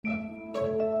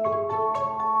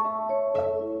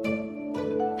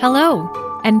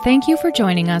Hello, and thank you for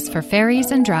joining us for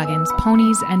Fairies and Dragons,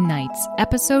 Ponies and Knights,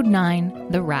 Episode 9,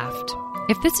 The Raft.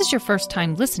 If this is your first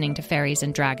time listening to Fairies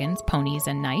and Dragons, Ponies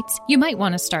and Knights, you might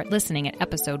want to start listening at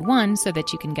Episode 1 so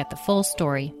that you can get the full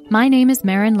story. My name is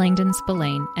Marin Langdon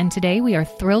Spillane, and today we are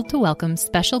thrilled to welcome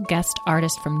special guest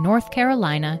artist from North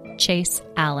Carolina, Chase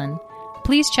Allen.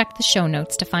 Please check the show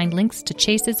notes to find links to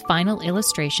Chase's final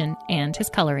illustration and his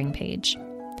coloring page.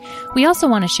 We also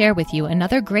want to share with you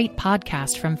another great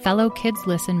podcast from fellow Kids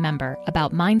Listen member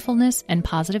about mindfulness and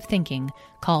positive thinking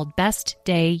called Best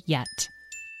Day Yet.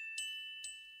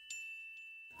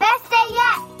 Best Day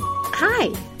Yet!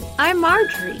 Hi, I'm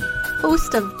Marjorie,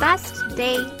 host of Best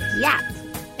Day Yet,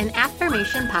 an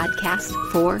affirmation podcast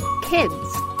for kids.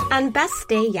 On Best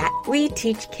Day Yet, we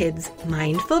teach kids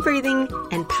mindful breathing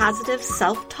and positive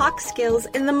self-talk skills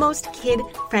in the most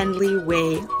kid-friendly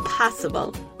way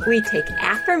possible. We take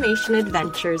affirmation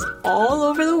adventures all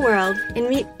over the world and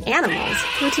meet animals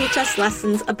who teach us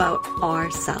lessons about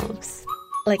ourselves.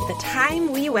 Like the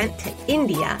time we went to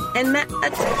India and met a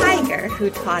tiger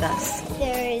who taught us,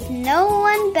 there is no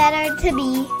one better to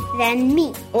be than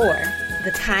me. Or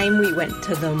the time we went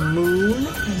to the moon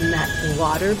and met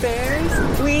water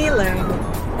bears, we learned,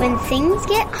 when things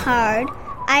get hard,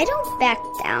 I don't back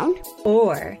down.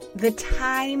 Or the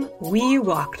time we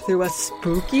walked through a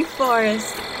spooky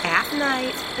forest at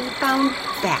night and found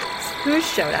bats who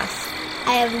showed us,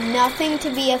 I have nothing to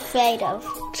be afraid of.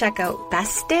 Check out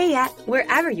Best Day Yet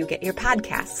wherever you get your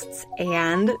podcasts,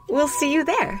 and we'll see you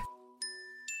there.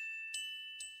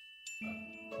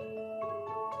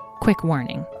 Quick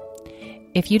warning.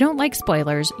 If you don't like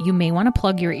spoilers, you may want to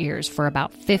plug your ears for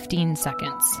about 15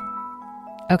 seconds.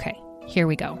 Okay, here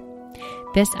we go.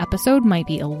 This episode might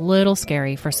be a little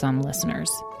scary for some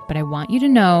listeners, but I want you to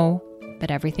know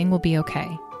that everything will be okay.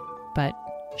 But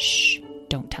shh,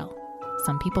 don't tell.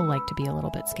 Some people like to be a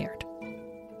little bit scared.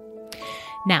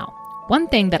 Now, one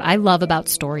thing that I love about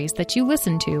stories that you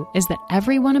listen to is that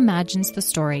everyone imagines the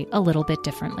story a little bit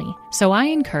differently. So I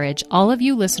encourage all of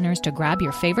you listeners to grab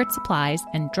your favorite supplies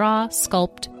and draw,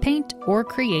 sculpt, paint, or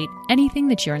create anything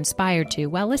that you're inspired to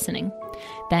while listening.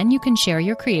 Then you can share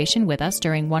your creation with us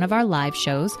during one of our live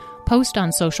shows, post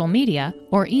on social media,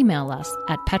 or email us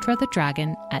at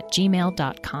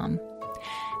petrathedragon@gmail.com.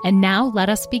 And now let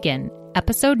us begin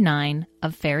Episode 9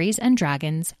 of Fairies and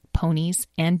Dragons, Ponies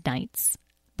and Knights,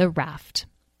 The Raft.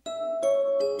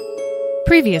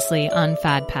 Previously on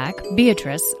Fad Pack,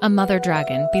 Beatrice, a mother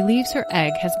dragon, believes her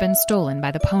egg has been stolen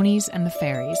by the ponies and the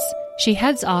fairies. She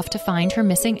heads off to find her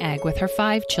missing egg with her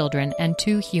 5 children and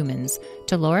 2 humans,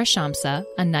 Talora Shamsa,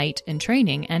 a knight in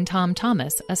training, and Tom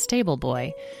Thomas, a stable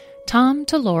boy. Tom,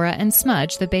 Talora, and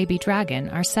Smudge, the baby dragon,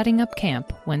 are setting up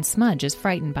camp when Smudge is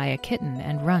frightened by a kitten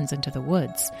and runs into the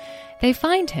woods. They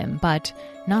find him, but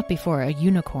not before a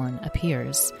unicorn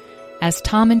appears. As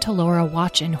Tom and Talora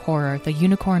watch in horror, the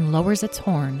unicorn lowers its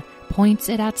horn, points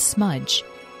it at Smudge,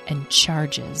 and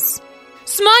charges.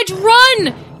 "Smudge,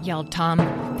 run!" yelled Tom.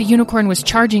 The unicorn was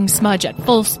charging Smudge at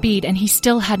full speed, and he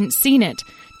still hadn't seen it.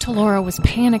 Talora was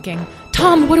panicking.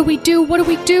 "Tom, what do we do? What do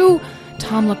we do?"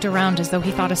 Tom looked around as though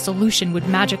he thought a solution would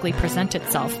magically present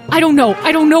itself. I don't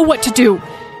know what to do."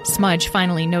 Smudge,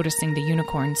 finally noticing the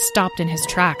unicorn, stopped in his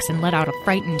tracks and let out a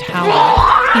frightened howl.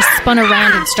 He spun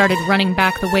around and started running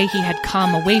back the way he had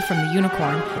come, away from the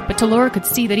unicorn. But Talora could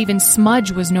see that even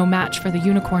Smudge was no match for the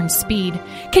unicorn's speed.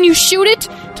 "Can you shoot it?"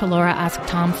 Talora asked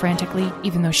Tom frantically,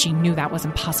 even though she knew that was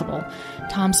impossible.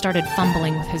 Tom started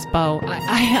fumbling with his bow.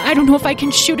 I don't know if I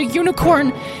can shoot a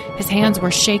unicorn." His hands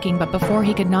were shaking, but before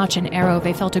he could notch an arrow,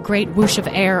 they felt a great whoosh of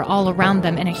air all around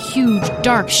them, and a huge,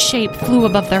 dark shape flew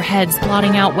above their heads,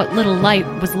 blotting out what little light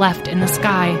was left in the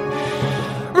sky.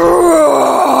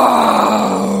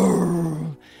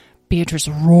 Beatrice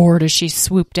roared as she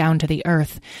swooped down to the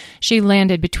earth. She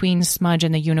landed between Smudge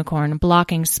and the unicorn,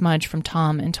 blocking Smudge from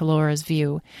Tom and Talora's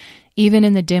view. Even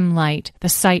in the dim light, the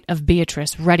sight of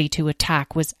Beatrice ready to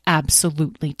attack was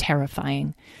absolutely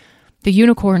terrifying. The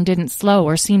unicorn didn't slow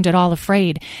or seemed at all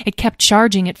afraid. It kept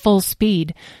charging at full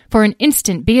speed. For an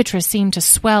instant, Beatrice seemed to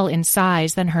swell in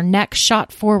size, then her neck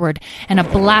shot forward, and a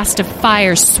blast of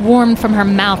fire swarmed from her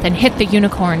mouth and hit the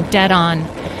unicorn dead on.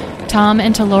 Tom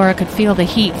and Talora could feel the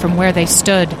heat from where they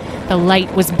stood. The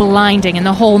light was blinding, and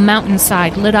the whole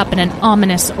mountainside lit up in an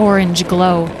ominous orange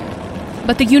glow.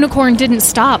 But the unicorn didn't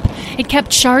stop. It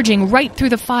kept charging right through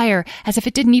the fire, as if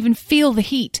it didn't even feel the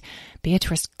heat.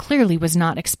 Beatrice clearly was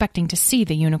not expecting to see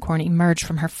the unicorn emerge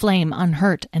from her flame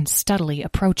unhurt and steadily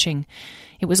approaching.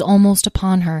 It was almost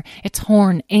upon her, its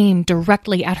horn aimed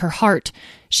directly at her heart.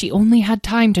 She only had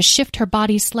time to shift her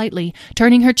body slightly,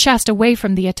 turning her chest away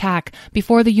from the attack,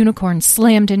 before the unicorn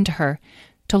slammed into her.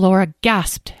 Talora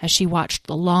gasped as she watched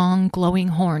the long, glowing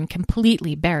horn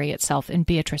completely bury itself in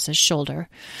Beatrice's shoulder.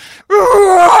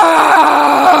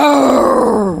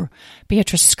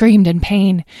 Beatrice screamed in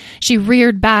pain. She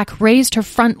reared back, raised her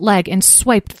front leg, and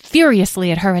swiped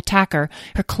furiously at her attacker,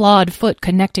 her clawed foot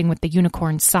connecting with the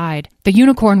unicorn's side. The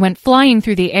unicorn went flying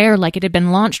through the air like it had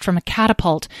been launched from a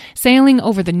catapult, sailing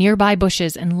over the nearby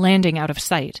bushes and landing out of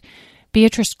sight.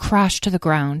 Beatrice crashed to the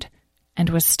ground and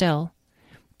was still.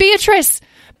 "Beatrice!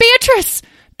 Beatrice!"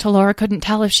 Talora couldn't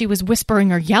tell if she was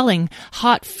whispering or yelling.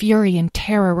 Hot fury and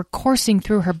terror were coursing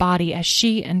through her body as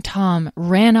she and Tom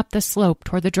ran up the slope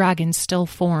toward the dragon's still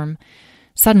form.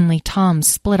 Suddenly, Tom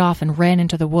split off and ran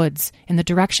into the woods, in the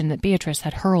direction that Beatrice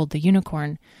had hurled the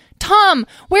unicorn. "Tom,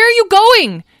 where are you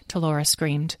going?" Talora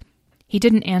screamed. He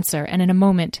didn't answer, and in a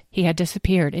moment he had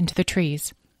disappeared into the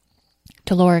trees.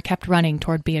 Talora kept running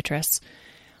toward Beatrice.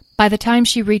 By the time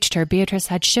she reached her, Beatrice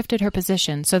had shifted her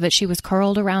position so that she was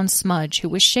curled around Smudge, who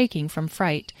was shaking from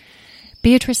fright.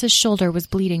 Beatrice's shoulder was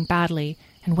bleeding badly,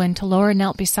 and when Talora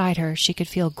knelt beside her, she could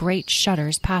feel great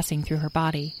shudders passing through her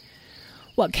body.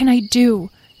 "What can I do?"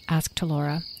 asked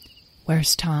Talora.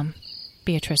 "Where's Tom?"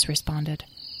 Beatrice responded.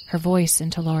 Her voice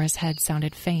in Talora's head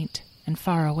sounded faint and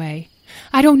far away.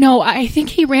 "I don't know. I think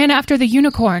he ran after the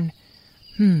unicorn."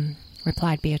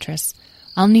 Replied Beatrice.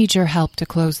 "I'll need your help to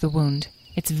close the wound.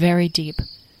 It's very deep.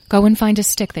 Go and find a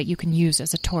stick that you can use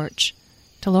as a torch."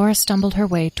 Talora stumbled her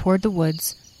way toward the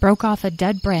woods, broke off a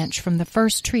dead branch from the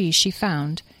first tree she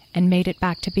found, and made it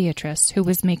back to Beatrice, who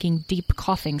was making deep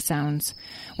coughing sounds.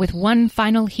 With one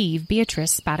final heave,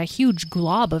 Beatrice spat a huge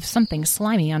glob of something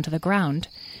slimy onto the ground.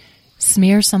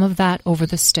 "Smear some of that over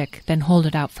the stick, then hold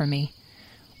it out for me."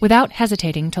 Without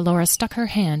hesitating, Talora stuck her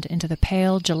hand into the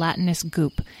pale, gelatinous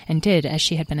goop and did as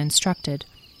she had been instructed.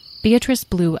 Beatrice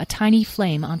blew a tiny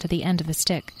flame onto the end of the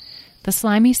stick. The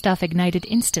slimy stuff ignited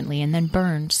instantly and then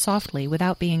burned softly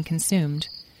without being consumed.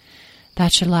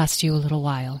 "That should last you a little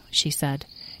while," she said.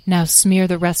 "Now smear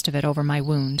the rest of it over my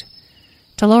wound."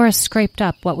 Talora scraped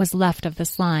up what was left of the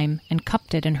slime and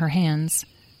cupped it in her hands.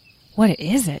 "What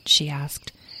is it?" she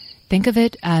asked. "Think of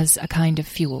it as a kind of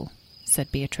fuel,"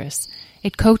 said Beatrice.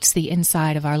 "It coats the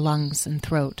inside of our lungs and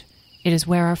throat. It is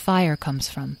where our fire comes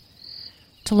from."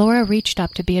 Talora reached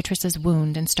up to Beatrice's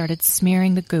wound and started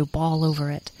smearing the goop all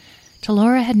over it.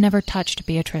 Talora had never touched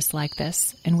Beatrice like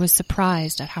this, and was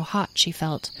surprised at how hot she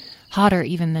felt, hotter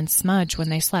even than Smudge when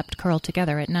they slept curled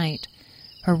together at night.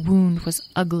 Her wound was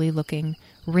ugly-looking,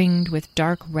 ringed with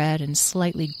dark red and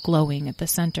slightly glowing at the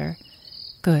center.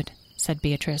 "Good," said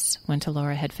Beatrice when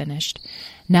Talora had finished.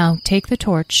 "Now take the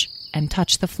torch and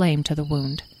touch the flame to the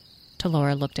wound."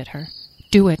 Talora looked at her.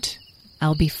 "Do it.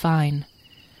 I'll be fine."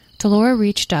 Talora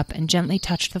reached up and gently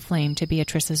touched the flame to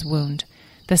Beatrice's wound.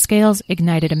 The scales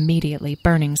ignited immediately,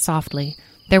 burning softly.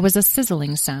 There was a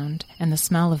sizzling sound and the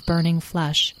smell of burning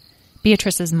flesh.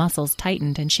 Beatrice's muscles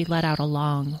tightened and she let out a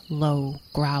long, low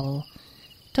growl.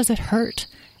 "Does it hurt?"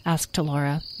 asked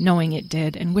Talora, knowing it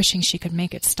did and wishing she could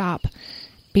make it stop.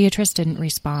 Beatrice didn't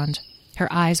respond. Her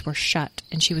eyes were shut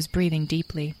and she was breathing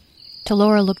deeply.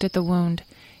 Talora looked at the wound.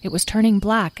 It was turning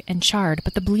black and charred,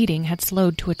 but the bleeding had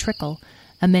slowed to a trickle.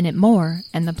 A minute more,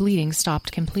 and the bleeding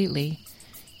stopped completely.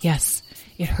 "Yes,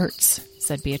 it hurts,"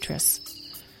 said Beatrice.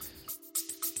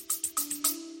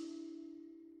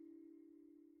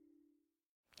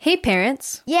 Hey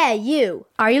parents! Yeah, you.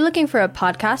 Are you looking for a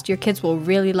podcast your kids will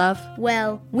really love?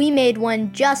 Well, we made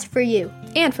one just for you.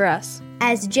 And for us.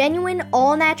 As genuine,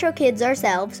 all-natural kids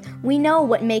ourselves, we know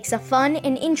what makes a fun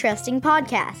and interesting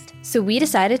podcast. So we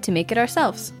decided to make it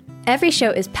ourselves. Every show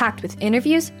is packed with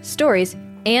interviews, stories,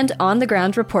 and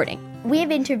on-the-ground reporting. We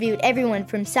have interviewed everyone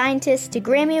from scientists to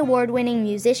Grammy Award-winning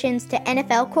musicians to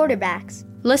NFL quarterbacks.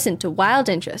 Listen to Wild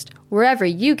Interest wherever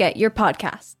you get your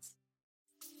podcasts.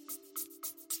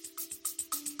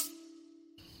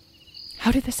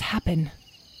 How did this happen?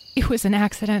 It was an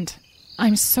accident.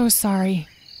 I'm so sorry.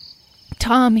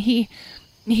 Tom, he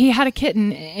had a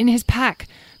kitten in his pack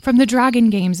from the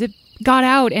Dragon games. It got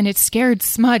out and it scared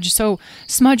Smudge, so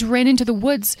Smudge ran into the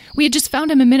woods. We had just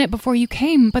found him a minute before you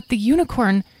came, but the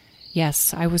unicorn...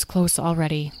 Yes, I was close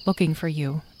already, looking for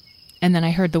you. And then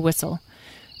I heard the whistle.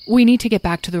 We need to get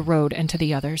back to the road and to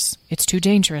the others. It's too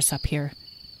dangerous up here.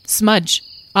 Smudge,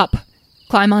 up.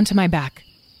 Climb onto my back.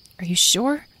 Are you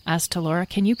sure? asked Talora.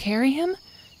 "Can you carry him?"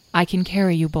 "I can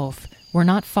carry you both. We're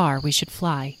not far. We should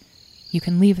fly. You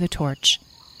can leave the torch."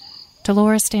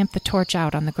 Talora stamped the torch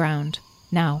out on the ground.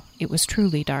 Now it was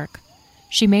truly dark.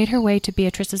 She made her way to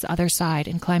Beatrice's other side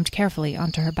and climbed carefully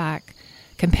onto her back.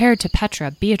 Compared to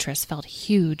Petra, Beatrice felt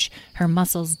huge, her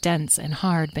muscles dense and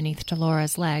hard beneath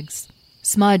Talora's legs.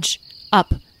 "Smudge,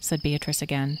 up," said Beatrice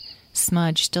again.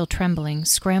 Smudge, still trembling,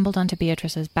 scrambled onto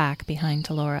Beatrice's back behind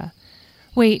Talora.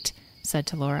 "Wait," said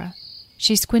Talora.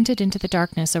 She squinted into the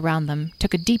darkness around them,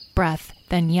 took a deep breath,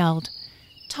 then yelled,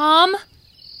 "Tom!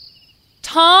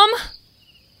 Tom!"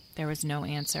 There was no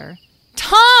answer.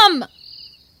 "Tom!"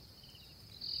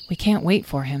 "We can't wait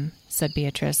for him," said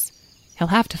Beatrice. "He'll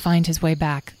have to find his way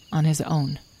back on his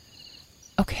own."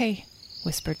 "Okay,"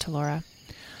 whispered Talora.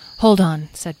 "Hold on,"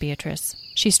 said Beatrice.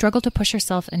 She struggled to push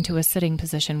herself into a sitting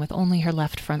position with only her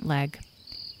left front leg.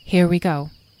 "Here we go."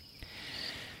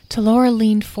 Talora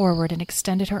leaned forward and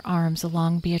extended her arms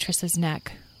along Beatrice's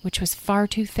neck, which was far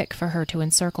too thick for her to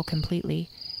encircle completely.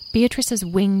 Beatrice's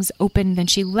wings opened, then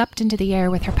she leapt into the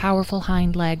air with her powerful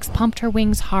hind legs, pumped her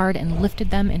wings hard, and lifted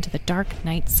them into the dark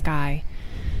night sky.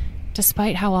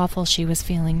 Despite how awful she was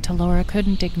feeling, Talora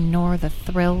couldn't ignore the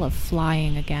thrill of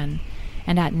flying again.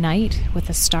 And at night, with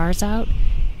the stars out,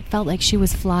 it felt like she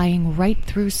was flying right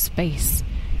through space.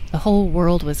 The whole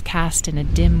world was cast in a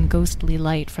dim, ghostly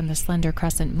light from the slender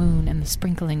crescent moon and the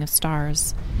sprinkling of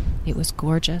stars. It was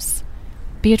gorgeous.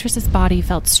 Beatrice's body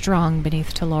felt strong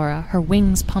beneath Talora. Her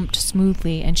wings pumped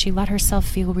smoothly, and she let herself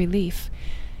feel relief.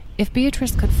 If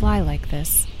Beatrice could fly like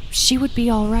this, she would be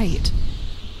all right.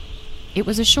 It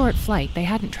was a short flight. They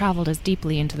hadn't traveled as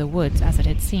deeply into the woods as it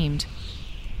had seemed.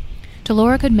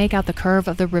 Talora could make out the curve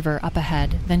of the river up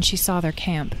ahead. Then she saw their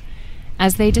camp.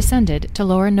 As they descended,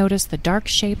 Talora noticed the dark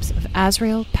shapes of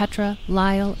Asriel, Petra,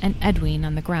 Lyle, and Edwin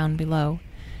on the ground below.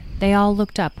 They all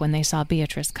looked up when they saw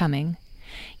Beatrice coming.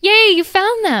 "Yay, you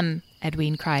found them!"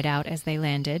 Edwin cried out as they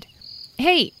landed.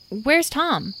 "Hey, where's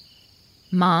Tom?"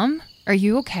 "Mom, are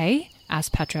you okay?"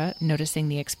 asked Petra, noticing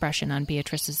the expression on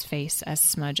Beatrice's face as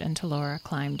Smudge and Talora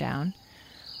climbed down.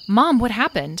 "Mom, what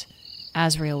happened?"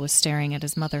 Asriel was staring at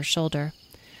his mother's shoulder.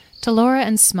 Talora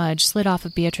and Smudge slid off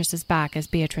of Beatrice's back as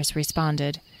Beatrice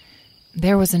responded.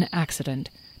 "There was an accident.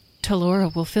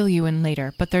 Talora will fill you in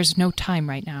later, but there's no time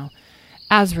right now.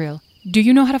 Asriel, do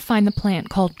you know how to find the plant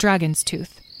called Dragon's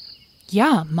Tooth?"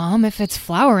 "Yeah, Mom, if it's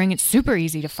flowering, it's super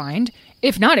easy to find.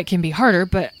 If not, it can be harder,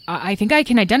 but I think I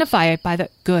can identify it by the—"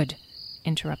 "Good,"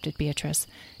 interrupted Beatrice.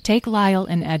 "Take Lyle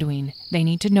and Edwin. They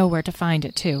need to know where to find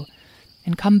it, too.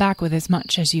 And come back with as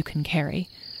much as you can carry."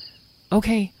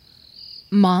 "Okay.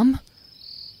 Mom,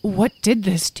 what did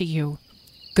this to you?"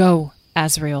 "Go,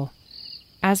 Asriel."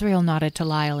 Asriel nodded to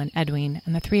Lyle and Edwin,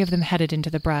 and the three of them headed into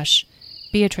the brush.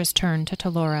 Beatrice turned to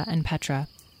Talora and Petra.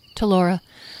 "Talora,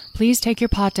 please take your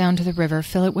pot down to the river,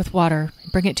 fill it with water,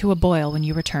 and bring it to a boil when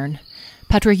you return.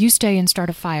 Petra, you stay and start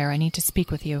a fire. I need to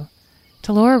speak with you."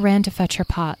 Talora ran to fetch her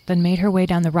pot, then made her way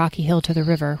down the rocky hill to the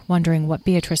river, wondering what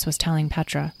Beatrice was telling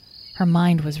Petra. Her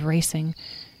mind was racing.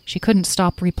 She couldn't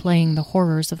stop replaying the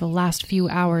horrors of the last few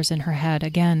hours in her head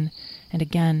again and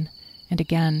again and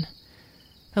again.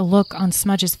 The look on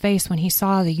Smudge's face when he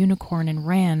saw the unicorn and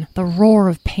ran, the roar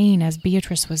of pain as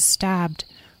Beatrice was stabbed,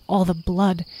 all the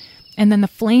blood, and then the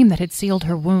flame that had sealed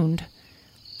her wound.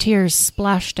 Tears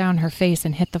splashed down her face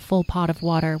and hit the full pot of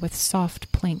water with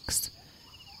soft plinks.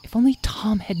 If only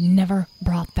Tom had never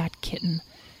brought that kitten.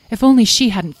 If only she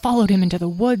hadn't followed him into the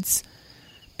woods.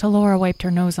 Talora wiped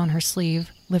her nose on her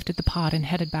sleeve, lifted the pot, and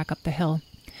headed back up the hill.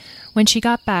 When she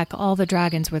got back, all the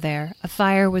dragons were there. A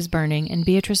fire was burning, and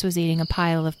Beatrice was eating a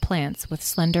pile of plants with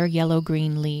slender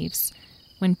yellow-green leaves.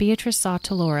 When Beatrice saw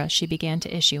Talora, she began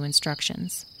to issue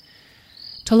instructions.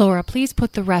 "Talora, please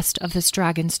put the rest of this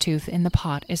dragon's tooth in the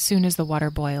pot as soon as the water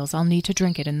boils. I'll need to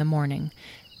drink it in the morning.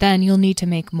 Then you'll need to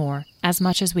make more, as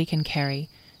much as we can carry.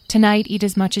 Tonight, eat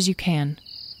as much as you can.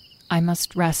 I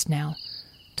must rest now.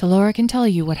 Talora can tell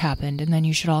you what happened, and then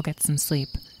you should all get some sleep."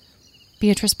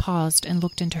 Beatrice paused and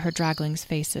looked into her draglings'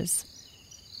 faces.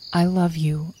 "I love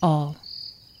you all,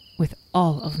 with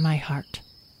all of my heart."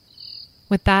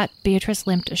 With that, Beatrice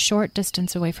limped a short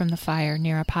distance away from the fire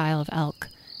near a pile of elk.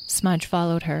 Smudge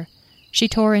followed her. She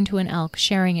tore into an elk,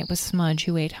 sharing it with Smudge,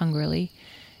 who ate hungrily.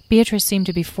 Beatrice seemed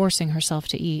to be forcing herself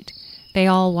to eat. They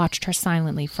all watched her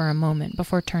silently for a moment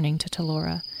before turning to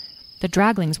Talora. The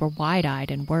draglings were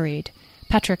wide-eyed and worried.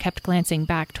 Petra kept glancing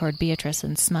back toward Beatrice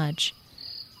and Smudge.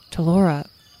 "Talora,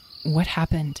 what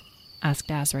happened?" asked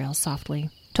Asriel softly.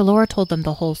 Talora told them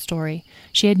the whole story.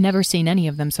 She had never seen any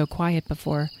of them so quiet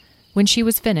before. When she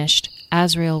was finished,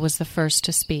 Asriel was the first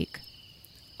to speak.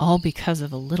 "All because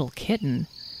of a little kitten.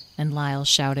 and Lyle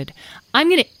shouted, "I'm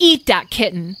going to eat that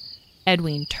kitten!"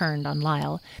 Edwin turned on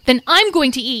Lyle. "Then I'm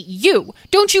going to eat you!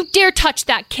 Don't you dare touch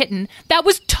that kitten! That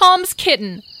was Tom's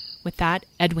kitten!" With that,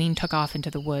 Edwin took off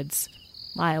into the woods.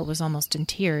 Lyle was almost in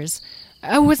tears.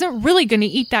 "I wasn't really going to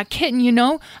eat that kitten, you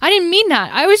know. I didn't mean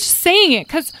that. I was just saying it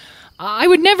because I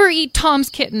would never eat Tom's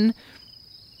kitten."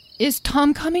 "Is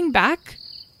Tom coming back?"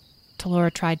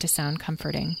 Talora tried to sound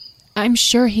comforting. "I'm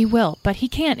sure he will, but he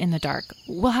can't in the dark.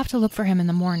 We'll have to look for him in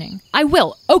the morning." "I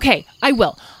will. Okay, I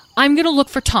will. I'm going to look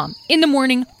for Tom in the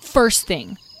morning, first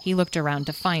thing." He looked around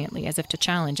defiantly as if to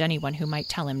challenge anyone who might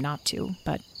tell him not to,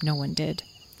 but no one did.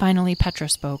 Finally, Petra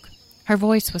spoke. Her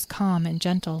voice was calm and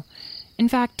gentle. In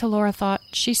fact, Talora thought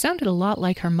she sounded a lot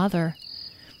like her mother.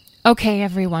 "Okay,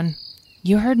 everyone.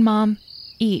 You heard Mom.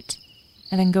 Eat,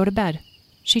 and then go to bed."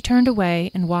 She turned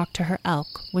away and walked to her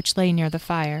elk, which lay near the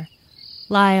fire.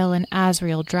 Lyle and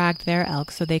Asriel dragged their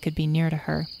elk so they could be near to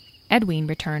her. Edwin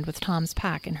returned with Tom's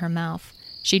pack in her mouth.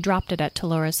 She dropped it at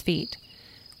Talora's feet.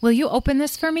 "Will you open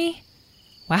this for me?"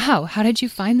 "Wow, how did you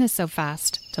find this so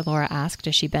fast?" Talora asked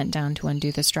as she bent down to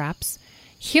undo the straps.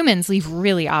 "Humans leave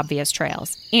really obvious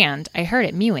trails, and I heard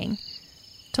it mewing."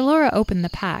 Talora opened the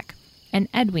pack, and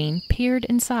Edwin peered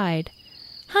inside.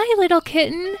 "Hi, little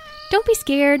kitten. Don't be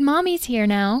scared. Mommy's here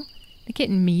now." The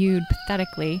kitten mewed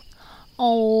pathetically.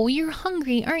 "Oh, you're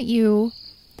hungry, aren't you?"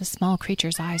 The small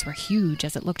creature's eyes were huge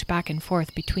as it looked back and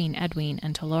forth between Edwin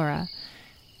and Talora.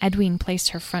 Edwin placed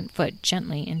her front foot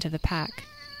gently into the pack.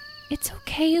 "It's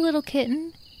okay, little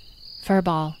kitten."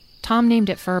 "Furball. Tom named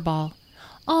it Furball."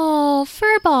 "Oh,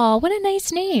 Furball, what a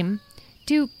nice name.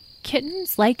 Do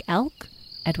kittens like elk?"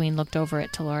 Edwin looked over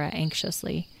at Talora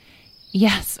anxiously.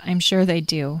 "Yes, I'm sure they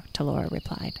do," Talora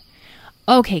replied.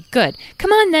 "Okay, good.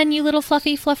 Come on then, you little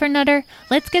fluffy fluffernutter.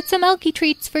 Let's get some elky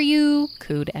treats for you,"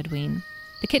 cooed Edwin.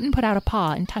 The kitten put out a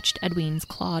paw and touched Edwin's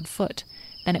clawed foot.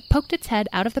 Then it poked its head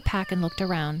out of the pack and looked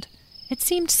around. It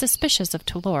seemed suspicious of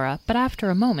Talora, but after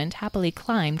a moment happily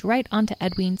climbed right onto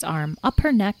Edwin's arm, up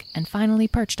her neck, and finally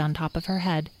perched on top of her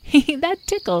head. "That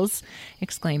tickles,"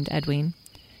 exclaimed Edwin.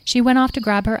 She went off to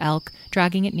grab her elk,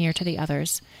 dragging it near to the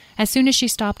others. As soon as she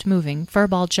stopped moving,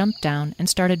 Furball jumped down and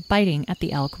started biting at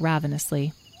the elk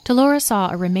ravenously. Talora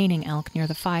saw a remaining elk near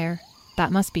the fire.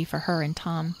 That must be for her and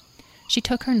Tom. She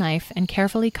took her knife and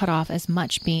carefully cut off as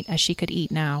much meat as she could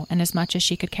eat now and as much as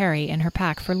she could carry in her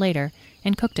pack for later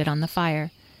and cooked it on the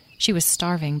fire. She was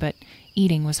starving, but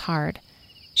eating was hard.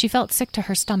 She felt sick to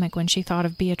her stomach when she thought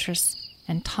of Beatrice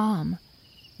and Tom.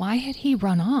 Why had he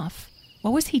run off?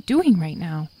 What was he doing right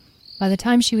now? By the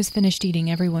time she was finished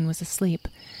eating, everyone was asleep.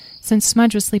 Since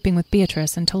Smudge was sleeping with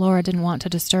Beatrice and Talora didn't want to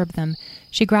disturb them,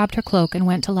 she grabbed her cloak and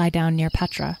went to lie down near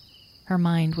Petra. Her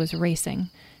mind was racing.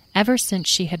 Ever since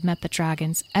she had met the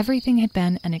dragons, everything had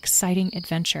been an exciting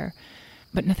adventure.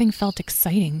 But nothing felt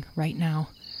exciting right now.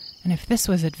 And if this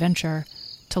was adventure,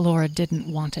 Talora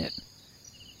didn't want it.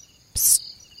 "Psst,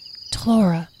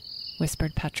 Talora,"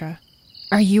 whispered Petra.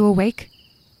 "Are you awake?"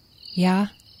 "Yeah."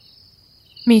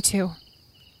 "Me too."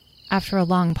 After a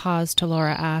long pause,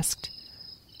 Talora asked,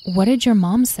 "What did your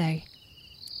mom say?"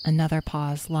 Another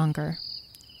pause, longer.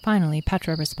 Finally,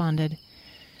 Petra responded,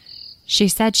 "She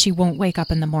said she won't wake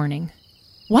up in the morning."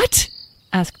 "What?"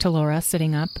 asked Talora,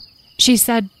 sitting up. "She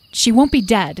said she won't be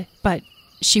dead, but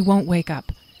she won't wake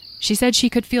up. She said she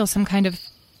could feel some kind of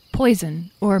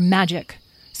poison or magic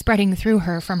spreading through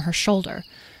her from her shoulder.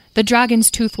 The dragon's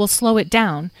tooth will slow it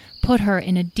down, put her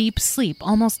in a deep sleep,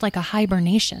 almost like a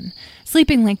hibernation.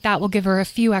 Sleeping like that will give her a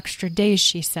few extra days,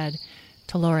 she said."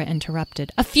 Talora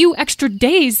interrupted. "A few extra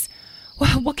days?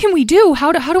 What can we do?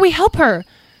 How do we help her?"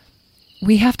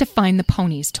 "We have to find the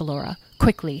ponies, Talora.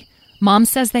 Quickly. Mom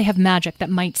says they have magic that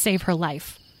might save her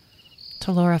life."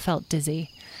 Talora felt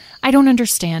dizzy. "I don't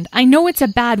understand. I know it's a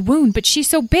bad wound, but she's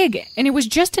so big, and it was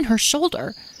just in her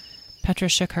shoulder." Petra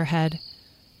shook her head.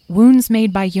 "Wounds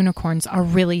made by unicorns are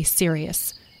really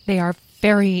serious. They are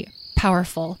very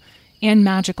powerful and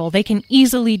magical. They can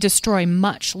easily destroy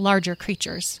much larger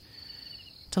creatures."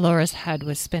 Talora's head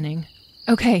was spinning.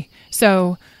 "Okay,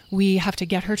 so we have to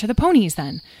get her to the ponies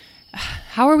then.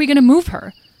 How are we going to move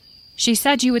her?" "She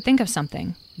said you would think of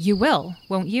something. You will,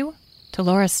 won't you?"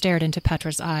 Talora stared into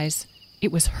Petra's eyes.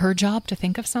 It was her job to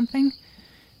think of something?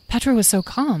 Petra was so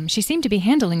calm. She seemed to be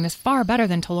handling this far better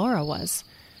than Talora was.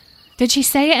 "Did she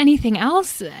say anything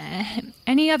else?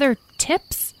 Any other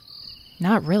tips?"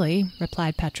 "Not really,"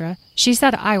 replied Petra. "She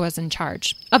said I was in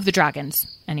charge. Of the dragons.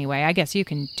 Anyway, I guess you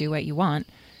can do what you want."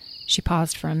 She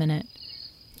paused for a minute.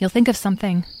 "You'll think of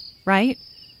something, right?"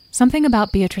 Something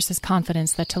about Beatrice's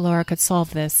confidence that Talora could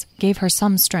solve this gave her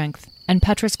some strength, and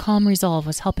Petra's calm resolve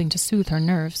was helping to soothe her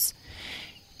nerves.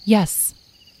 "Yes,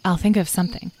 I'll think of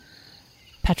something.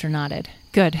 Petra nodded.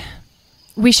 Good.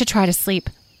 We should try to sleep.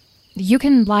 You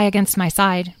can lie against my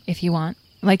side if you want,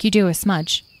 like you do with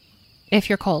Smudge. If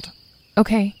you're cold.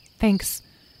 Okay, thanks.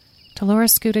 Talora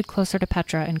scooted closer to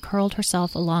Petra and curled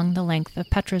herself along the length of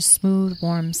Petra's smooth,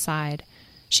 warm side.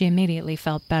 She immediately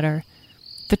felt better.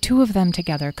 The two of them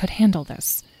together could handle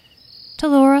this.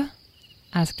 Talora,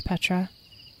 asked Petra,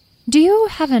 do you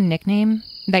have a nickname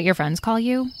that your friends call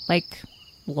you? Like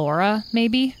Laura,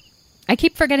 maybe? I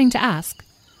keep forgetting to ask.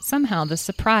 Somehow the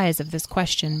surprise of this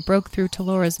question broke through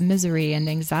Talora's misery and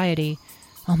anxiety,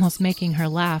 almost making her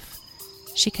laugh.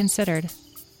 She considered.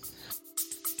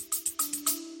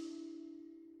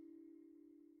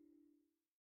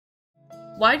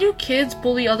 Why do kids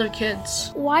bully other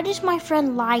kids? Why does my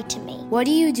friend lie to me? What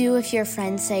do you do if your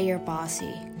friends say you're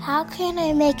bossy? How can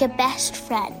I make a best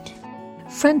friend?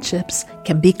 Friendships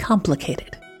can be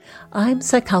complicated. I'm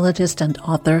psychologist and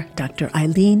author Dr.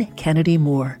 Eileen Kennedy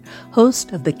Moore,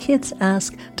 host of the Kids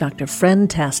Ask Dr.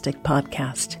 Friendtastic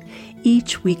podcast.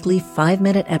 Each weekly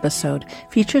 5-minute episode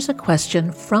features a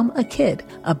question from a kid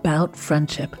about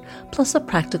friendship, plus a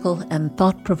practical and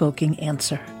thought-provoking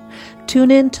answer.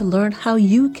 Tune in to learn how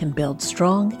you can build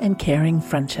strong and caring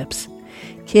friendships.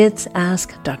 Kids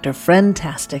Ask Dr.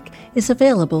 Friendtastic is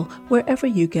available wherever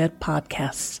you get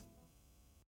podcasts.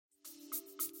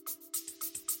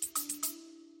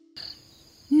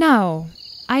 No,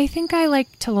 I think I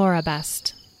like Talora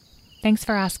best. Thanks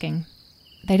for asking.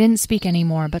 They didn't speak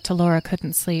anymore, but Talora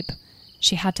couldn't sleep.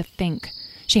 She had to think.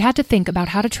 She had to think about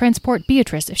how to transport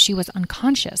Beatrice if she was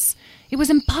unconscious. It was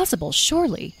impossible,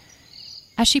 surely.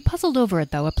 As she puzzled over it,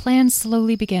 though, a plan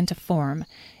slowly began to form.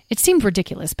 It seemed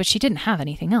ridiculous, but she didn't have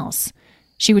anything else.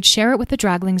 She would share it with the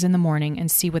Draglings in the morning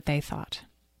and see what they thought.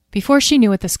 Before she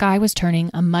knew it, the sky was turning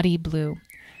a muddy blue.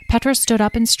 Petra stood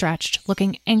up and stretched,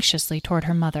 looking anxiously toward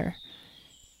her mother.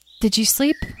 Did you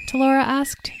sleep? Talora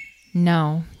asked.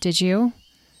 No. Did you?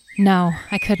 No,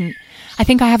 I couldn't. I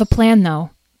think I have a plan,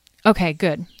 though. Okay,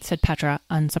 good, said Petra,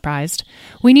 unsurprised.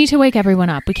 We need to wake everyone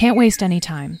up. We can't waste any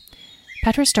time.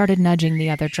 Petra started nudging the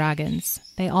other dragons.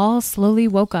 They all slowly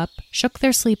woke up, shook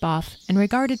their sleep off, and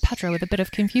regarded Petra with a bit of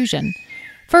confusion.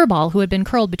 Furball, who had been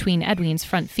curled between Edwin's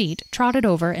front feet, trotted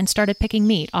over and started picking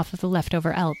meat off of the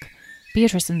leftover elk.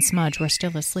 Beatrice and Smudge were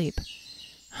still asleep.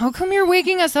 How come you're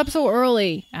waking us up so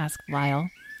early? Asked Lyle.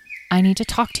 I need to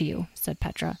talk to you, said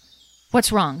Petra.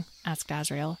 What's wrong? Asked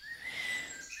Azrael.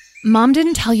 Mom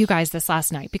didn't tell you guys this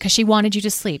last night because she wanted you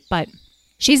to sleep, but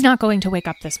she's not going to wake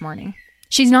up this morning.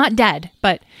 She's not dead,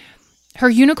 but her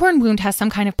unicorn wound has some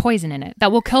kind of poison in it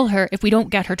that will kill her if we don't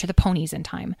get her to the ponies in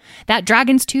time. That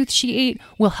dragon's tooth she ate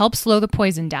will help slow the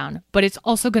poison down, but it's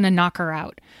also going to knock her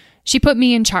out. She put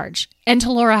me in charge, and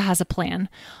Talora has a plan.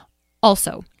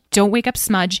 Also, don't wake up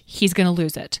Smudge. He's going to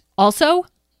lose it. Also,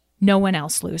 no one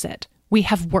else lose it. We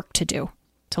have work to do.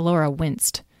 Talora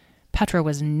winced. Petra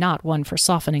was not one for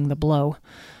softening the blow.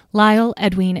 Lyle,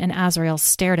 Edwin, and Azrael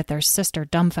stared at their sister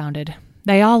dumbfounded.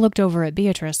 They all looked over at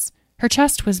Beatrice. Her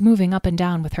chest was moving up and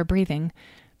down with her breathing.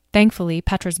 Thankfully,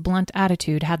 Petra's blunt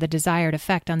attitude had the desired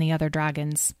effect on the other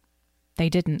dragons. They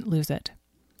didn't lose it.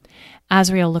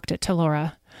 Azrael looked at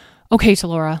Talora. Okay,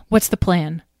 Talora, what's the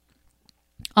plan?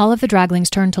 All of the draglings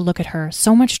turned to look at her,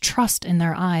 so much trust in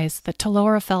their eyes that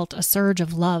Talora felt a surge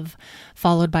of love,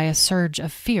 followed by a surge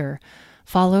of fear,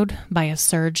 followed by a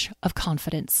surge of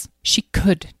confidence. She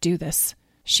could do this.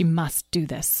 She must do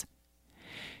this.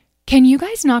 Can you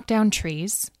guys knock down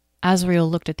trees? Azrael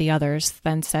looked at the others,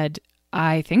 then said,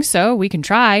 I think so. We can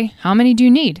try. How many do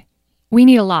you need? We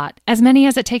need a lot, as many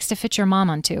as it takes to fit your mom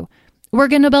onto. We're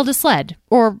going to build a sled,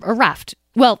 or a raft.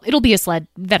 Well, it'll be a sled,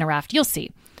 then a raft. You'll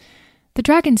see. The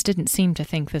dragons didn't seem to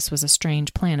think this was a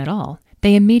strange plan at all.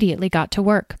 They immediately got to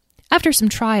work. After some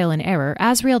trial and error,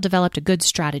 Azrael developed a good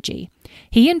strategy.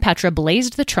 He and Petra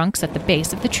blazed the trunks at the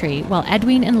base of the tree, while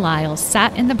Edwin and Lyle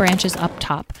sat in the branches up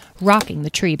top, rocking the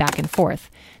tree back and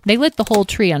forth. They lit the whole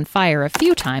tree on fire a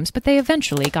few times, but they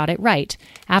eventually got it right.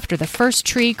 After the first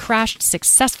tree crashed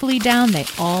successfully down, they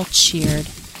all cheered.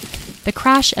 The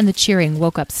crash and the cheering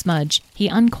woke up Smudge. He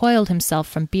uncoiled himself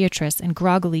from Beatrice and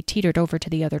groggily teetered over to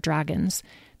the other dragons.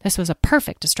 This was a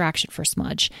perfect distraction for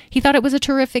Smudge. He thought it was a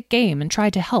terrific game and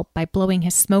tried to help by blowing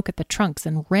his smoke at the trunks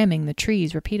and ramming the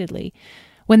trees repeatedly.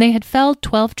 When they had felled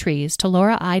 12 trees,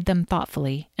 Talora eyed them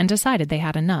thoughtfully and decided they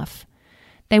had enough.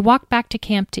 They walked back to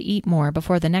camp to eat more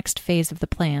before the next phase of the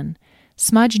plan.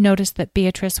 Smudge noticed that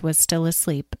Beatrice was still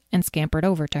asleep and scampered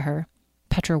over to her.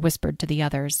 Petra whispered to the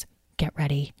others, "Get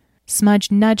ready."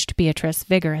 Smudge nudged Beatrice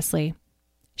vigorously.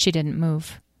 She didn't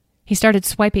move. He started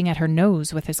swiping at her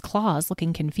nose with his claws,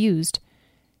 looking confused.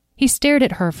 He stared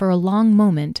at her for a long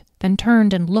moment, then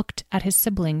turned and looked at his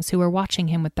siblings who were watching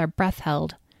him with their breath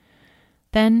held.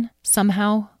 Then,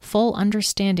 somehow, full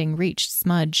understanding reached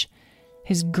Smudge.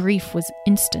 His grief was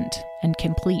instant and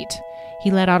complete.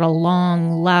 He let out a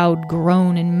long, loud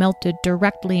groan and melted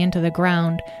directly into the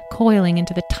ground, coiling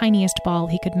into the tiniest ball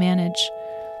he could manage.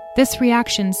 This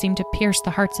reaction seemed to pierce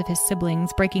the hearts of his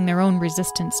siblings, breaking their own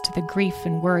resistance to the grief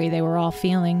and worry they were all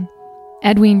feeling.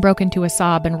 Edwin broke into a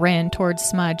sob and ran towards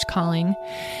Smudge, calling,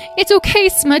 "It's okay,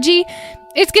 Smudgy!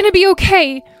 It's gonna be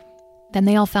okay!" Then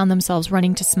they all found themselves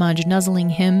running to Smudge, nuzzling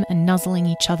him and nuzzling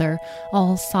each other,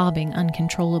 all sobbing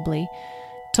uncontrollably.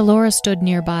 Talora stood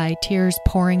nearby, tears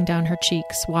pouring down her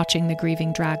cheeks, watching the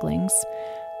grieving draglings.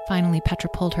 Finally, Petra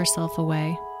pulled herself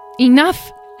away.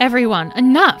 "Enough, everyone,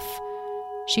 enough!"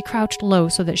 She crouched low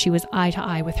so that she was eye to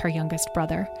eye with her youngest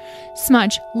brother.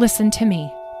 "Smudge, listen to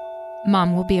me.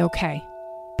 Mom will be okay.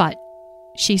 But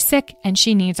she's sick and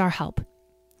she needs our help.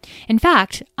 In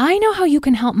fact, I know how you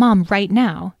can help Mom right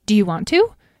now. Do you want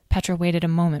to?" Petra waited a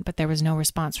moment, but there was no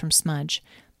response from Smudge.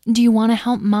 "Do you want to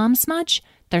help Mom, Smudge?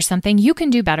 There's something you can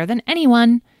do better than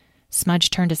anyone." Smudge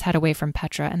turned his head away from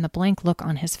Petra, and the blank look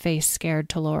on his face scared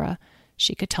Talora.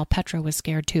 She could tell Petra was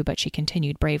scared too, but she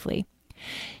continued bravely.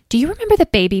 "Do you remember the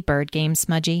baby bird game,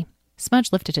 Smudgy?"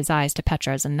 Smudge lifted his eyes to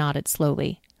Petra's and nodded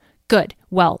slowly. "Good.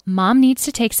 Well, Mom needs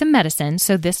to take some medicine,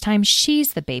 so this time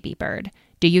she's the baby bird.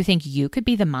 Do you think you could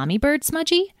be the mommy bird,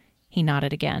 Smudgy?" He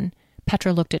nodded again.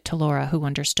 Petra looked at Talora, who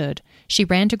understood. She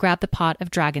ran to grab the pot of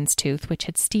dragon's tooth, which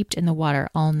had steeped in the water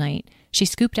all night. She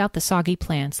scooped out the soggy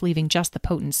plants, leaving just the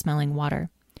potent-smelling water.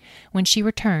 When she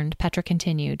returned, Petra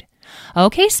continued,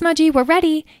 "Okay, Smudgy, we're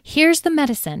ready. Here's the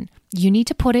medicine. You need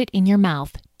to put it in your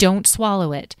mouth. Don't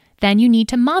swallow it. Then you need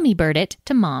to mommy bird it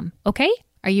to Mom. Okay?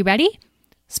 Are you ready?"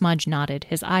 Smudge nodded,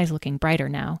 his eyes looking brighter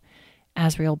now.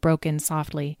 Asriel broke in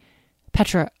softly.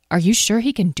 "Petra, are you sure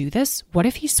he can do this? What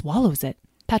if he swallows it?"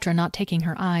 Petra, not taking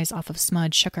her eyes off of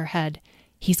Smudge, shook her head.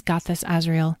 "He's got this,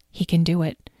 Asriel. He can do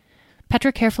it."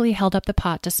 Petra carefully held up the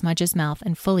pot to Smudge's mouth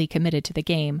and fully committed to the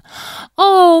game.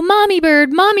 "Oh, Mommy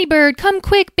Bird, come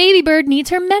quick, Baby Bird needs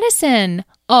her medicine."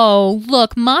 "Oh,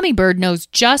 look, Mommy Bird knows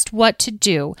just what to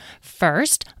do.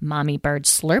 First, Mommy Bird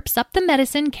slurps up the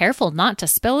medicine, careful not to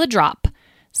spill a drop."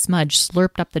 Smudge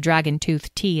slurped up the dragon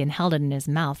tooth tea and held it in his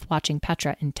mouth, watching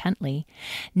Petra intently.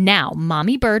 "Now,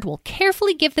 Mommy Bird will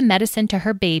carefully give the medicine to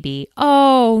her baby.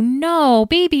 Oh, no,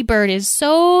 Baby Bird is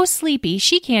so sleepy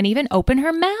she can't even open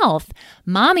her mouth.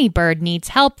 Mommy Bird needs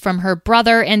help from her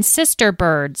brother and sister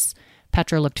birds."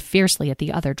 Petra looked fiercely at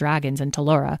the other dragons and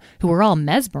Talora, who were all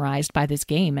mesmerized by this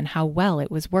game and how well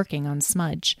it was working on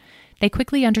Smudge. They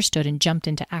quickly understood and jumped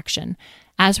into action.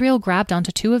 Asriel grabbed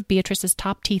onto two of Beatrice's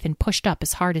top teeth and pushed up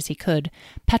as hard as he could.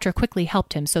 Petra quickly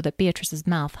helped him so that Beatrice's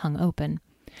mouth hung open.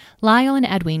 Lyle and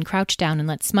Edwin crouched down and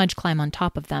let Smudge climb on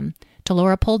top of them.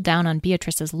 Talora pulled down on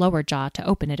Beatrice's lower jaw to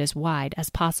open it as wide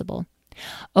as possible.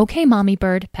 "Okay, Mommy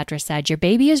Bird," Petra said. "Your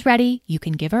baby is ready. You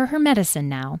can give her medicine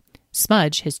now."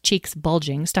 Smudge, his cheeks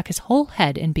bulging, stuck his whole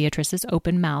head in Beatrice's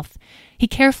open mouth. He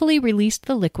carefully released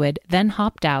the liquid, then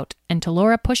hopped out, and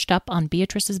Talora pushed up on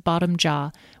Beatrice's bottom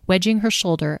jaw, wedging her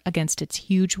shoulder against its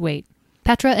huge weight.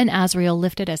 Petra and Asriel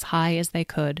lifted as high as they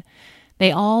could.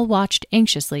 They all watched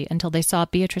anxiously until they saw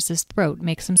Beatrice's throat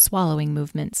make some swallowing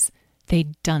movements.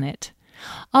 They'd done it.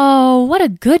 "Oh, what a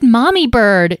good Mommy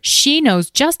Bird! She knows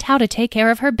just how to take care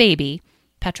of her baby."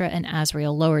 Petra and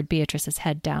Asriel lowered Beatrice's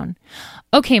head down.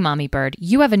 "Okay, Mommy Bird,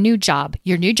 you have a new job.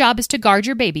 Your new job is to guard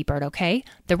your baby bird, okay?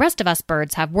 The rest of us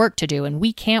birds have work to do and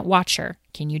we can't watch her.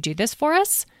 Can you do this for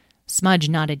us?" Smudge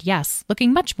nodded yes,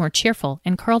 looking much more cheerful,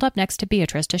 and curled up next to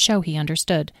Beatrice to show he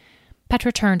understood.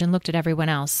 Petra turned and looked at everyone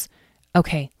else.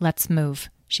 "Okay, let's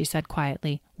move," she said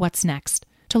quietly. "What's next?"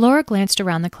 Talora glanced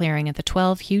around the clearing at the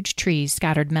 12 huge trees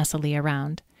scattered messily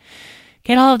around.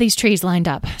 "Get all of these trees lined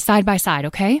up, side by side,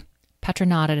 okay?" Petra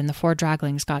nodded and the 4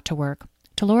 draglings got to work.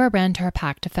 Talora ran to her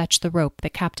pack to fetch the rope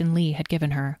that Captain Lee had given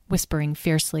her, whispering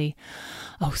fiercely,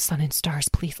 "Oh, sun and stars,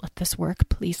 please let this work.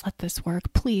 Please let this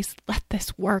work. Please let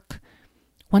this work."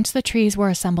 Once the trees were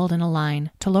assembled in a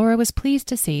line, Talora was pleased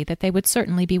to see that they would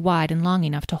certainly be wide and long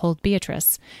enough to hold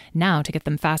Beatrice. Now to get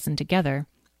them fastened together.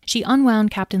 She unwound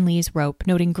Captain Lee's rope,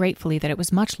 noting gratefully that it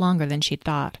was much longer than she'd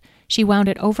thought. She wound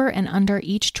it over and under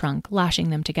each trunk, lashing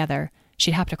them together.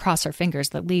 She'd have to cross her fingers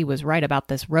that Lee was right about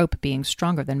this rope being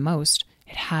stronger than most.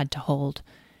 It had to hold.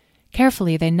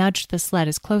 Carefully, they nudged the sled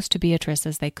as close to Beatrice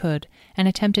as they could, and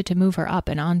attempted to move her up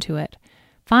and onto it.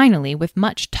 Finally, with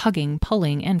much tugging,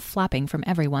 pulling, and flapping from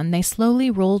everyone, they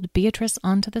slowly rolled Beatrice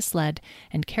onto the sled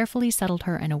and carefully settled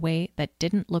her in a way that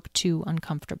didn't look too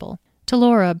uncomfortable.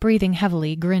 Talora, breathing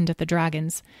heavily, grinned at the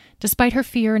dragons. Despite her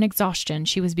fear and exhaustion,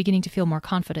 she was beginning to feel more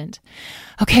confident.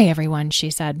 "Okay, everyone,"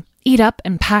 she said. "Eat up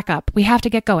and pack up. We have to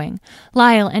get going.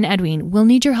 Lyle and Edwin, we'll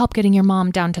need your help getting your mom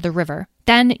down to the river.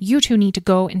 Then you two need to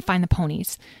go and find the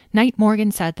ponies." Knight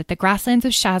Morgan said that the grasslands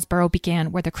of Shasborough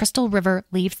began where the Crystal River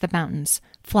leaves the mountains.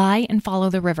 Fly and follow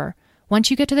the river. Once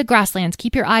you get to the grasslands,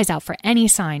 keep your eyes out for any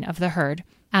sign of the herd.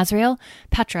 Azrael,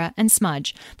 Petra, and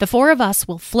Smudge, the four of us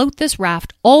will float this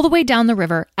raft all the way down the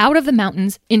river, out of the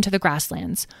mountains, into the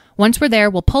grasslands. Once we're there,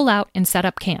 we'll pull out and set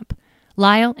up camp.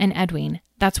 Lyle and Edwin,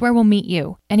 that's where we'll meet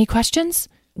you. Any questions?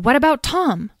 "What about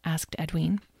Tom?" asked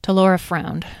Edwin. Talora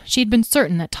frowned. She'd been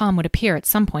certain that Tom would appear at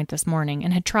some point this morning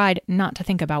and had tried not to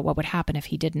think about what would happen if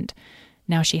he didn't.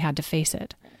 Now she had to face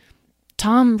it.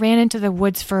 "Tom ran into the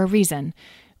woods for a reason.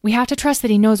 We have to trust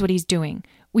that he knows what he's doing.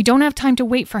 We don't have time to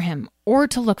wait for him or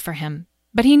to look for him.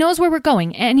 But he knows where we're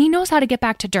going, and he knows how to get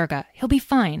back to Durga. He'll be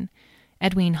fine."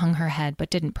 Edwin hung her head but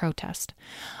didn't protest.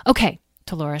 "Okay,"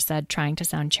 Talora said, trying to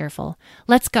sound cheerful.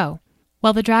 "Let's go."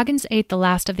 While the dragons ate the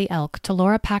last of the elk,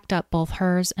 Talora packed up both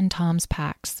hers and Tom's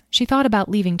packs. She thought about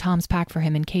leaving Tom's pack for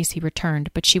him in case he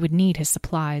returned, but she would need his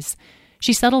supplies.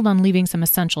 She settled on leaving some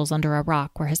essentials under a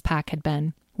rock where his pack had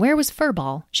been. Where was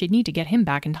Furball? She'd need to get him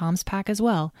back in Tom's pack as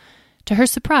well. To her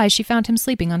surprise, she found him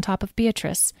sleeping on top of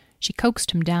Beatrice. She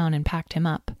coaxed him down and packed him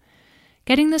up.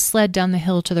 Getting the sled down the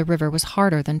hill to the river was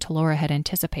harder than Talora had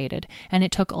anticipated, and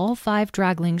it took all 5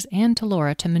 draglings and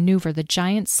Talora to maneuver the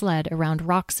giant sled around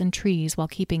rocks and trees while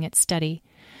keeping it steady.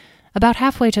 About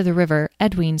halfway to the river,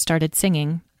 Edwin started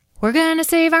singing, "We're gonna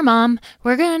save our mom,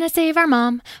 we're gonna save our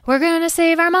mom, we're gonna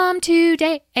save our mom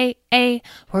today,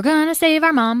 we're gonna save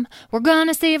our mom, we're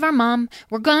gonna save our mom,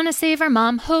 we're gonna save our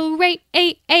mom, hooray,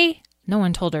 No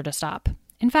one told her to stop.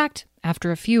 In fact,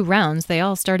 after a few rounds, they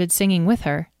all started singing with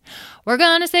her. "We're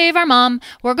gonna save our mom,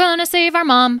 we're gonna save our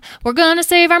mom, we're gonna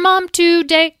save our mom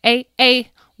today,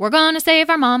 we're gonna save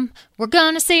our mom, we're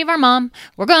gonna save our mom,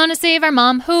 we're gonna save our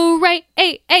mom, hooray,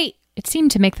 It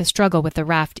seemed to make the struggle with the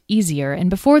raft easier, and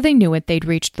before they knew it, they'd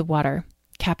reached the water.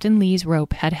 Captain Lee's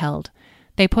rope had held.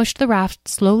 They pushed the raft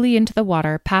slowly into the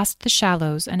water, past the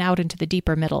shallows, and out into the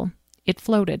deeper middle. It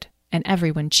floated, and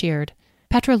everyone cheered.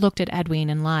 Petra looked at Edwin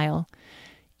and Lyle.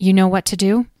 "You know what to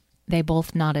do?" They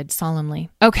both nodded solemnly.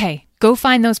 "Okay, go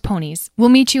find those ponies. We'll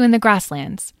meet you in the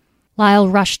grasslands." Lyle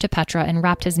rushed to Petra and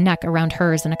wrapped his neck around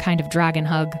hers in a kind of dragon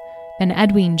hug. Then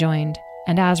Edwin joined,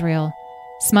 and Azrael.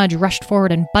 Smudge rushed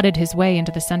forward and butted his way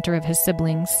into the center of his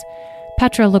siblings.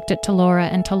 Petra looked at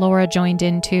Talora, and Talora joined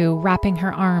in too, wrapping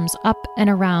her arms up and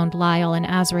around Lyle and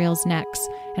Azrael's necks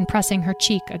and pressing her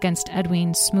cheek against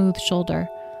Edwin's smooth shoulder.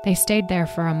 They stayed there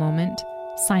for a moment,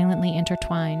 silently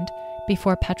intertwined,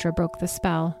 before Petra broke the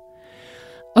spell.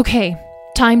 "Okay,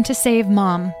 time to save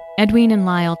Mom." Edwin and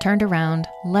Lyle turned around,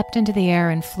 leapt into the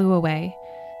air, and flew away.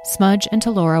 Smudge and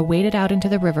Talora waded out into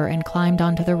the river and climbed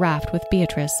onto the raft with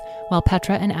Beatrice, while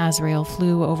Petra and Azrael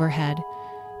flew overhead.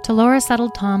 Talora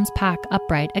settled Tom's pack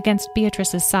upright against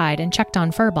Beatrice's side and checked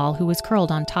on Furball, who was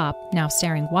curled on top, now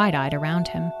staring wide-eyed around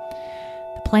him.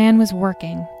 The plan was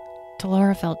working.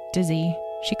 Talora felt dizzy.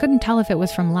 She couldn't tell if it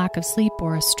was from lack of sleep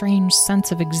or a strange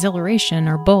sense of exhilaration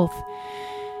or both.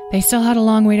 They still had a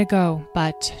long way to go,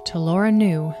 but Talora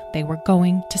knew they were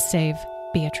going to save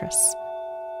Beatrice.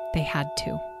 They had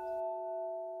to.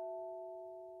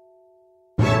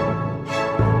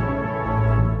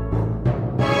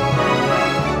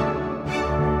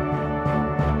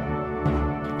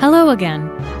 Hello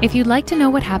again. If you'd like to know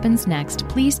what happens next,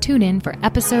 please tune in for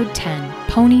episode 10,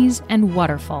 Ponies and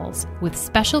Waterfalls, with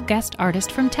special guest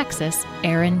artist from Texas,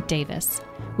 Aaron Davis.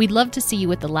 We'd love to see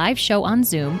you at the live show on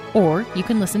Zoom, or you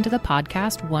can listen to the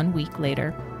podcast 1 week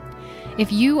later.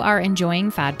 If you are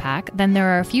enjoying Fad Pack, then there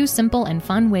are a few simple and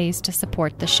fun ways to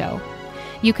support the show.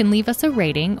 You can leave us a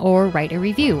rating or write a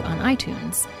review on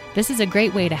iTunes. This is a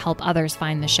great way to help others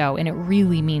find the show, and it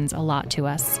really means a lot to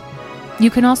us. You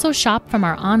can also shop from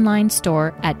our online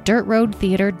store at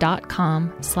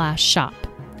dirtroadtheater.com/shop.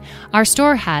 Our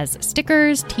store has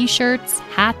stickers, t-shirts,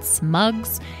 hats,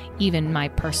 mugs, even my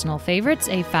personal favorites,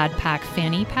 a Fad Pack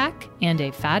fanny pack and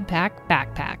a Fad Pack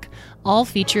backpack, all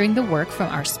featuring the work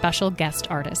from our special guest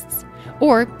artists.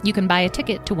 Or you can buy a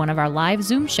ticket to one of our live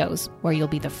Zoom shows, where you'll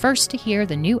be the first to hear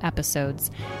the new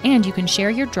episodes, and you can share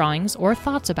your drawings or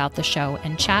thoughts about the show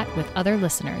and chat with other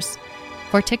listeners.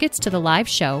 For tickets to the live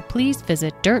show, please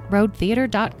visit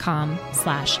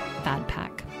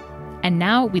dirtroadtheater.com/fadpack. And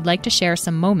now we'd like to share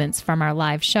some moments from our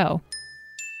live show.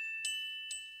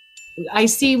 I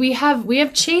see we have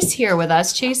Chase here with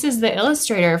us. Chase is the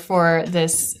illustrator for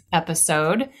this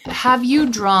episode. Have you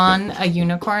drawn a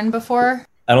unicorn before?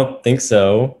 I don't think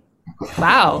so.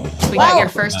 Wow. We got your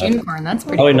first unicorn. That's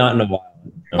pretty Probably cool. not in a while.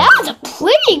 No. That was a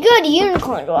pretty good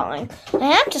unicorn drawing, I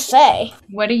have to say.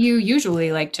 What do you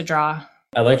usually like to draw?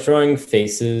 I like drawing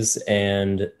faces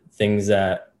and things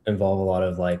that involve a lot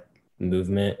of like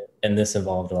movement, and this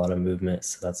involved a lot of movement,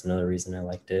 so that's another reason I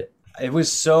liked it. It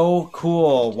was so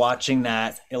cool watching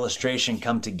that illustration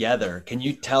come together. Can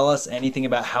you tell us anything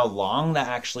about how long that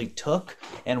actually took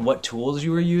and what tools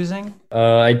you were using?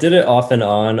 I did it off and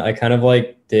on. I kind of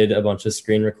like did a bunch of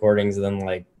screen recordings and then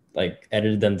like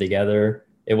edited them together.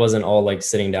 It wasn't all like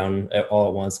sitting down all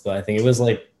at once, but I think it was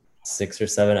like 6 or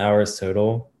 7 hours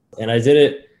total. And I did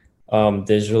it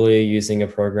digitally using a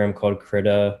program called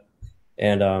Krita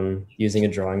and using a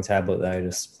drawing tablet that I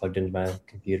just plugged into my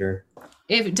computer.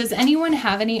 Does anyone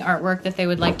have any artwork that they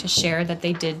would like to share that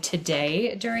they did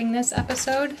today during this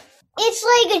episode?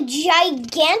 It's like a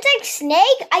gigantic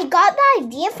snake. I got the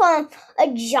idea from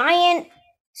a giant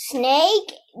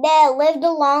snake that lived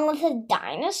along with the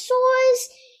dinosaurs.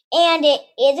 And it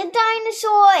is a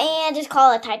dinosaur, and it's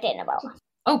called a Titanoboa.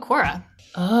 Oh, Cora.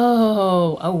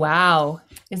 Oh, wow.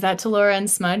 Is that Talora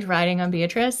and Smudge riding on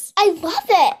Beatrice? I love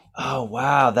it. Oh,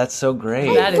 wow. That's so great.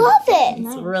 I love it.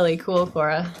 It's really cool,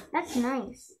 Cora. That's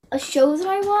nice. A show that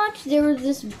I watched, there was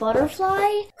this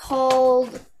butterfly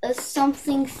called a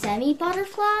something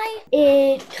semi-butterfly.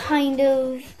 It kind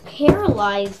of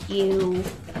paralyzed you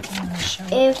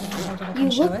if you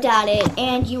looked at it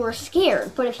and you were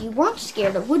scared. But if you weren't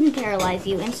scared, it wouldn't paralyze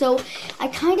you. And so I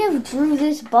kind of drew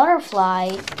this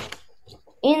butterfly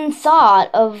in thought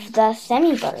of the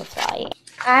semi-butterfly.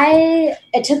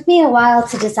 It took me a while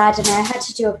to decide, and I had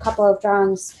to do a couple of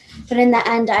drawings. But in the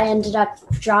end, I ended up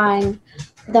drawing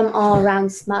them all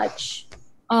around Smudge.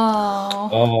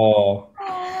 Oh,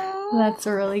 that's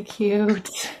really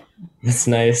cute. That's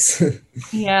nice.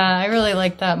 Yeah, I really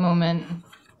like that moment.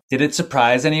 Did it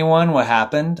surprise anyone what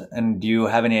happened? And do you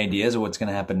have any ideas of what's going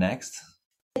to happen next?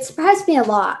 It surprised me a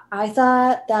lot. I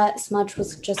thought that Smudge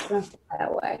was just going to fly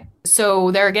away.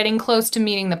 So they're getting close to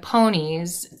meeting the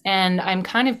ponies, and I'm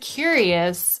kind of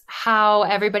curious how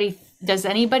does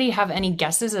anybody have any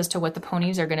guesses as to what the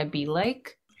ponies are going to be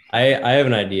like? I have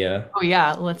an idea. Oh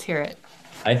yeah, let's hear it.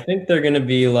 I think they're going to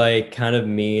be like kind of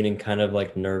mean and kind of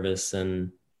like nervous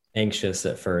and anxious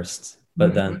at first,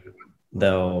 but then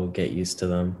they'll get used to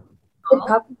them. They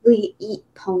probably eat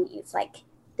ponies. Like,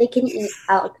 they can eat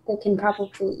elk. They can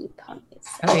probably eat ponies.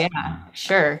 Oh yeah,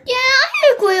 sure. Yeah,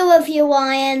 I agree with you,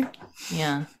 Ryan.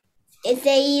 Yeah. If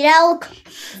they eat elk,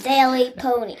 they'll eat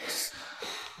ponies.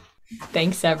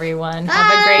 Thanks, everyone. Bye.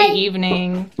 Have a great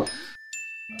evening.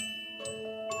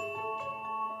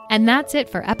 And that's it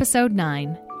for episode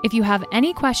 9. If you have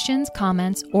any questions,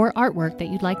 comments, or artwork that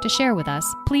you'd like to share with us,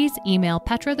 please email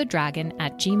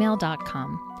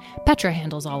petrathedragon@gmail.com. Petra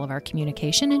handles all of our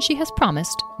communication, and she has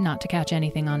promised not to catch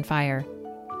anything on fire.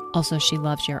 Also, she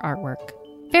loves your artwork.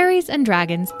 Fairies and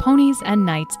Dragons, Ponies and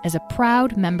Knights is a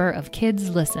proud member of Kids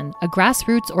Listen, a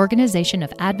grassroots organization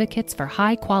of advocates for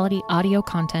high-quality audio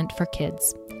content for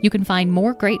kids. You can find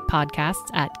more great podcasts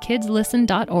at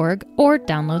kidslisten.org or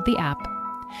download the app.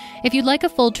 If you'd like a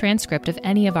full transcript of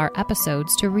any of our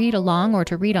episodes to read along or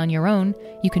to read on your own,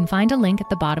 you can find a link at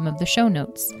the bottom of the show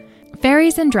notes.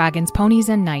 Fairies and Dragons, Ponies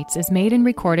and Knights is made and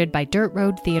recorded by Dirt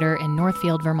Road Theater in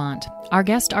Northfield, Vermont. Our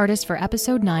guest artist for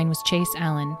episode 9 was Chase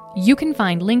Allen. You can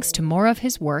find links to more of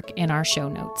his work in our show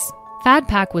notes. Fad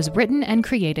Pack was written and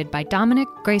created by Dominic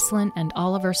Gracelin and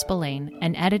Oliver Spillane,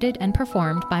 and edited and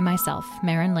performed by myself,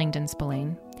 Maren Langdon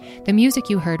Spillane. The music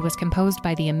you heard was composed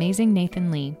by the amazing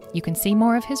Nathan Lee. You can see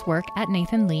more of his work at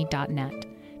nathanlee.net.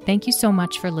 Thank you so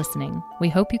much for listening. We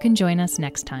hope you can join us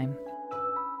next time.